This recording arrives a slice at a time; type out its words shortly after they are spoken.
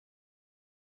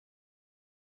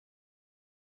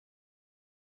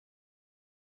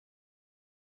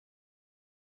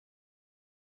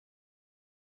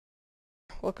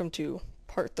welcome to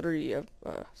part 3 of,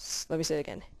 let me say it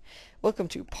again. Welcome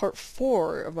to part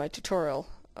 4 of my tutorial,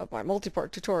 of my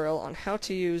multi-part tutorial on how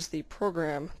to use the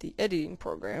program, the editing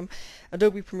program,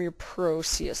 Adobe Pro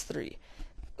CS3.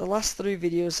 The last 3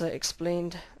 videos I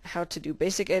explained how to do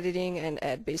basic editing and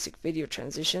add basic video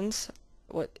transitions.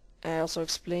 I also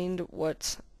explained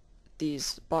what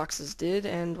these boxes did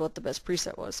and what the best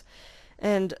preset was.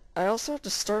 And I also have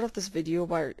to start off this video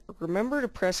by remember to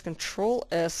press Control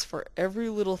S for every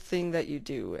little thing that you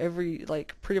do,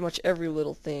 pretty much every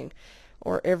little thing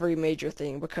or every major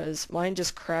thing, because mine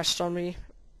just crashed on me.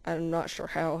 I'm not sure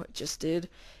how, it just did,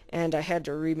 and I had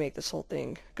to remake this whole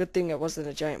thing. Good thing it wasn't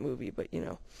a giant movie, but you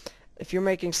know, if you're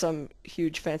making some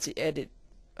huge fancy if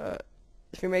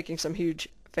you're making some huge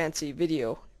fancy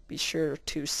video, be sure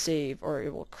to save or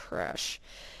it will crash.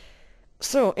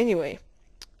 So anyway,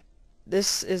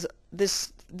 this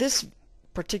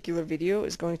particular video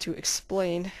is going to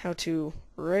explain how to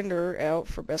render out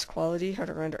for best quality, how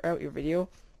to render out your video,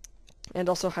 and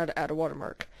also how to add a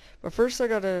watermark. But first I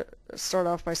gotta start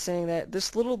off by saying that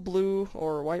this little blue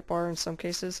or white bar in some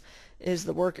cases is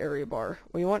the work area bar.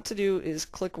 What you want to do is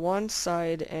click one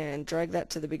side and drag that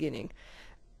to the beginning,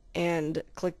 and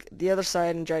click the other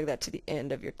side and drag that to the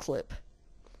end of your clip.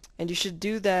 And you should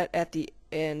do that at the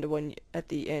end when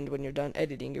you're done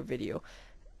editing your video.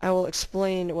 I will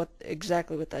explain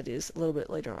exactly what that is a little bit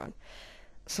later on.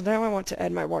 So now I want to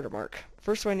add my watermark.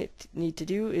 First what I need to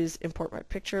do is import my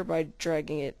picture by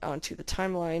dragging it onto the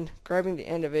timeline, grabbing the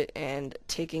end of it, and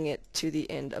taking it to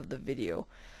the end of the video.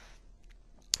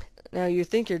 Now you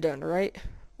think you're done, right?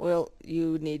 Well,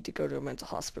 you need to go to a mental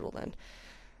hospital then.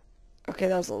 Okay,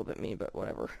 that was a little bit mean, but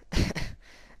whatever.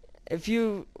 If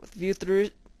you view through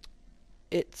it,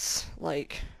 it's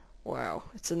like, wow,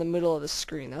 it's in the middle of the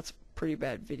screen. That's pretty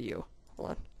bad video.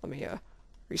 Hold on, let me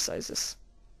resize this.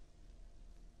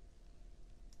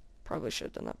 Probably should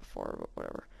have done that before, but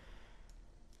whatever.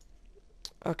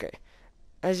 Okay,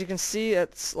 as you can see,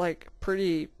 it's like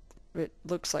it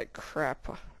looks like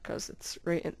crap because it's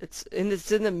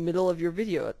in the middle of your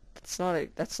video. That's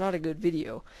not a good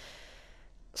video.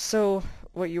 So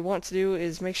what you want to do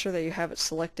is make sure that you have it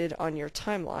selected on your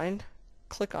timeline,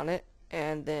 click on it,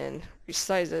 and then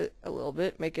resize it a little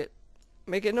bit, make it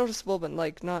noticeable, but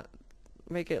not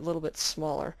make it a little bit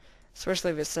smaller,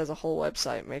 especially if it says a whole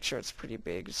website. Make sure it's pretty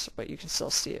big, but you can still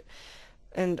see it.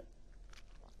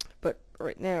 But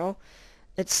right now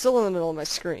it's still in the middle of my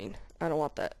screen. I don't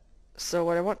want that. So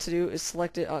what I want to do is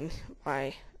select it on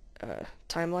my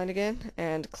timeline again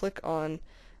and click on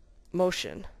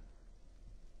motion.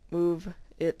 Move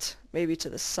it maybe to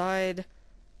the side,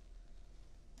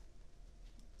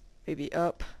 maybe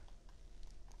up.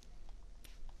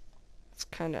 It's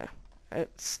kind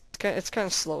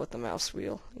of slow with the mouse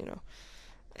wheel, you know.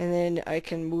 And then I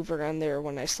can move around there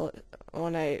when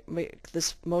I make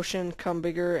this motion come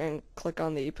bigger and click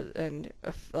on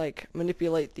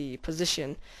manipulate the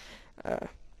position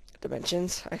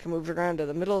dimensions. I can move around to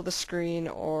the middle of the screen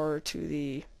or to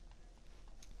the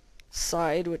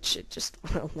side, which it just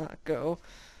will not go.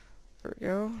 There we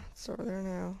go. It's over there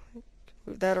now.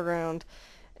 Move that around.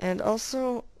 And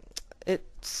also,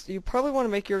 you probably want to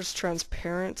make yours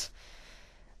transparent.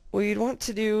 What you'd want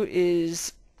to do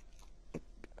is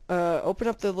open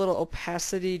up the little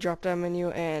opacity drop-down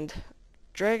menu and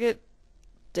drag it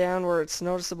down where it's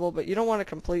noticeable, but you don't want it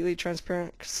completely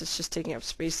transparent because it's just taking up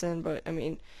space then, but I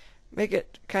mean, make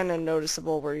it kind of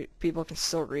noticeable where people can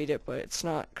still read it, but it's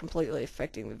not completely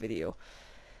affecting the video.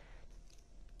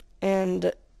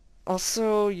 And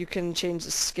also you can change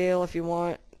the scale if you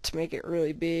want to make it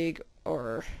really big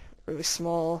or really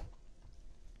small.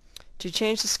 To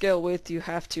change the scale width, you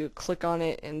have to click on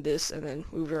it in this and then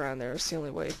move it around there. It's the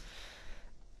only way.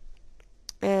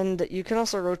 And you can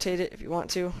also rotate it if you want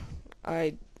to.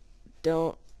 I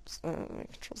don't. Let me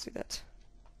Control-C that.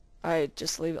 I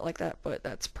just leave it like that, but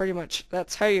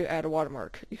that's how you add a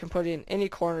watermark. You can put it in any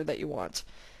corner that you want.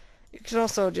 You can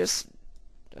also just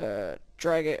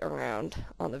drag it around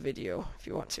on the video if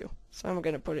you want to. So I'm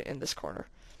going to put it in this corner.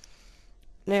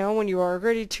 Now when you are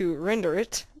ready to render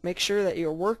it, make sure that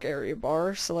your work area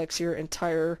bar selects your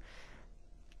entire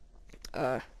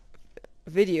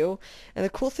video. And the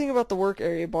cool thing about the work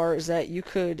area bar is that you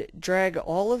could drag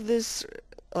all of this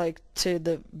to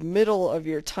the middle of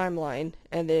your timeline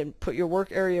and then put your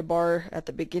work area bar at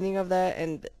the beginning of that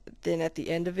and then at the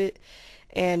end of it.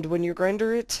 And when you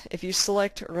render it, if you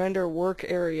select render work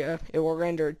area, it will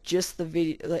render just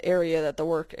the area that the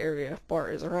work area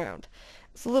bar is around.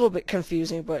 It's a little bit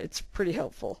confusing, but it's pretty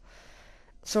helpful.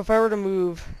 So if I were to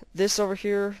move this over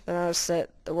here, then I would set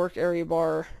the work area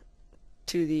bar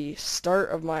to the start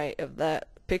of that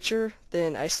picture,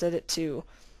 then I set it to,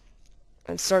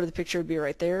 and start of the picture would be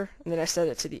right there, and then I set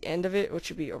it to the end of it, which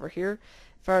would be over here.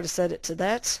 If I were to set it to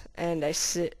that, and I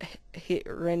hit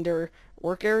render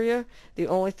work area, the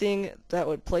only thing that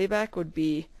would play back would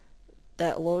be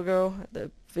that logo, the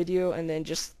video, and then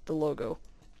just the logo.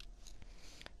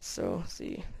 So,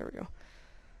 see, there we go.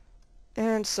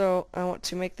 And so I want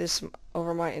to make this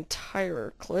over my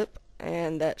entire clip,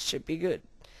 and that should be good.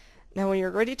 Now when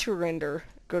you're ready to render,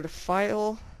 go to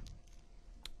File,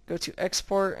 go to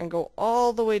Export, and go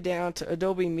all the way down to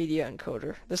Adobe Media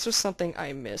Encoder. This was something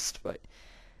I missed, but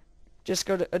just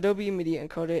go to Adobe Media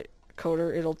Encoder.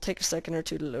 It'll take a second or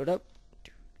two to load up.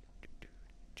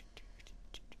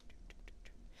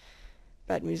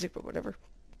 Bad music, but whatever.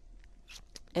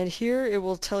 And here it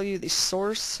will tell you the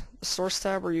source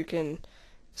tab, where you can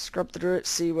scrub through it,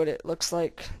 see what it looks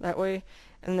like that way.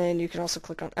 And then you can also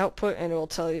click on output, and it will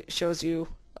shows you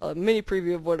a mini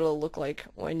preview of what it'll look like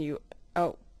when you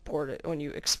output it, when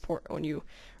you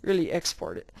really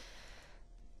export it.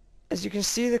 As you can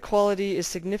see, the quality is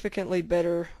significantly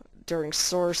better during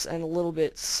source and a little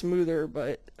bit smoother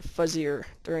but fuzzier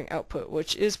during output,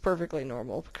 which is perfectly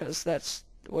normal because that's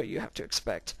what you have to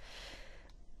expect.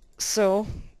 So,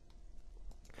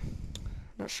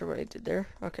 not sure what I did there.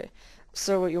 Okay,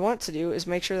 so what you want to do is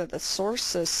make sure that the source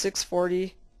says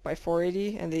 640 by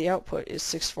 480 and the output is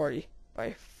 640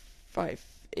 by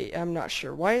 580. I'm not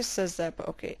sure why it says that, but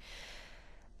okay.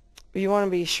 But you want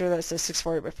to be sure that it says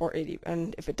 640 by 480,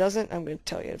 and if it doesn't, I'm going to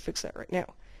tell you how to fix that right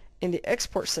now. In the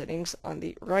export settings on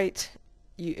the right,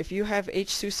 if you have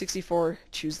H.264,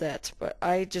 choose that, but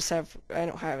I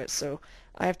don't have it, so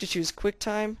I have to choose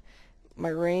QuickTime. My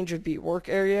range would be work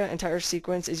area. Entire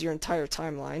sequence is your entire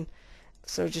timeline,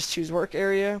 so just choose work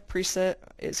area. Preset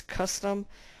is custom,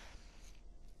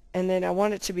 and then I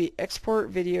want it to be export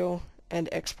video and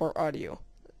export audio.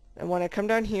 And when I come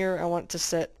down here, I want to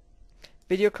set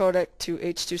video codec to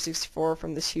H.264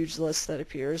 from this huge list that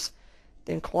appears,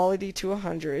 then quality to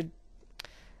 100,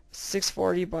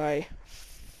 640 by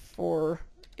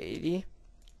 480.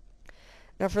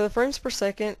 Now for the frames per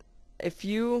second, if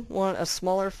you want a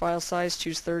smaller file size,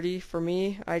 choose 30. For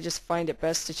me, I just find it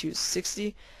best to choose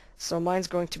 60, so mine's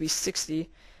going to be 60.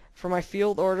 For my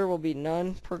field order will be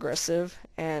none, progressive,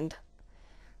 and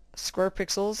square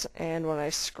pixels, and when I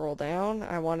scroll down,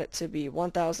 I want it to be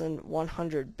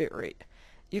 1100 bitrate.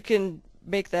 You can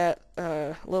make that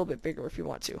a little bit bigger if you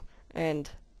want to, and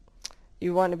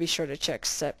you want to be sure to check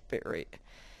set bitrate.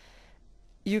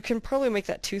 You can probably make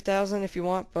that 2000 if you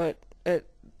want, but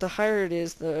the higher it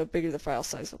is, the bigger the file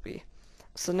size will be.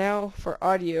 So now for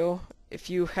audio, if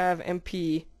you have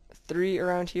MP3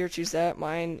 around here, choose that.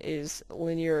 Mine is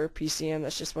linear PCM,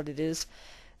 that's just what it is.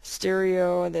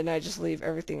 Stereo, and then I just leave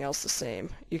everything else the same.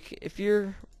 If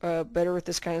you're better with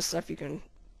this kind of stuff, you can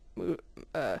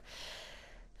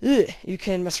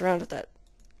mess around with that.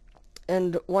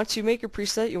 And once you make your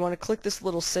preset, you want to click this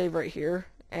little save right here,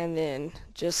 and then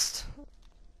just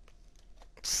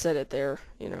set it there,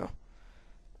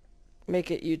 make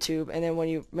it YouTube, and then when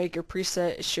you make your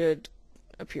preset, it should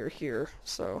appear here.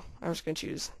 So I'm just going to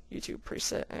choose YouTube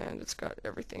preset, and it's got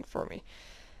everything for me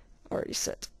already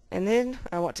set. And then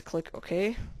I want to click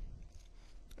OK,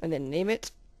 and then name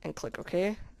it, and click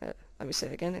OK. Let me say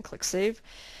it again, and click Save.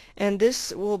 And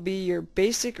this will be your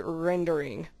basic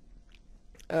rendering.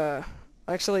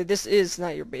 Actually, this is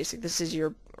not your basic. This is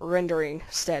your rendering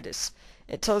status.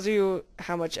 It tells you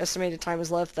how much estimated time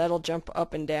is left. That'll jump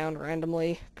up and down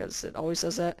randomly, because it always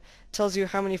does that. It tells you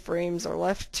how many frames are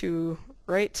left to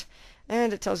write,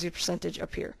 and it tells you percentage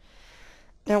up here.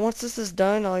 Now once this is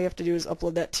done, all you have to do is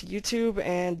upload that to YouTube,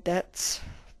 and that's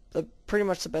pretty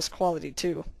much the best quality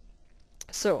too.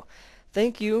 So,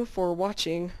 thank you for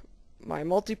watching my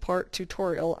multi-part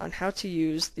tutorial on how to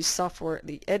use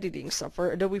the editing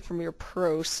software, Adobe Premiere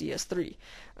Pro CS3.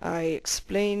 I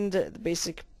explained the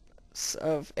basics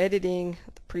of editing,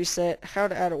 the preset, how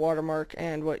to add a watermark,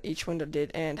 and what each window did,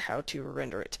 and how to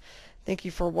render it. Thank you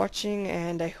for watching,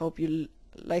 and I hope you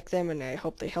like them, and I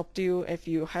hope they helped you. If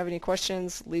you have any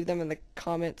questions, leave them in the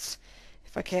comments.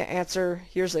 If I can't answer,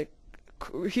 here's a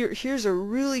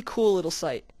really cool little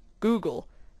site, Google.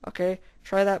 Okay,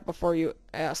 try that before you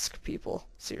ask people,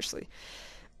 seriously.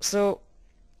 So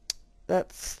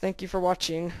thank you for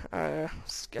watching.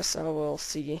 Guess I will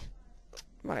see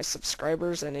my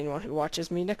subscribers and anyone who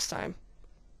watches me next time.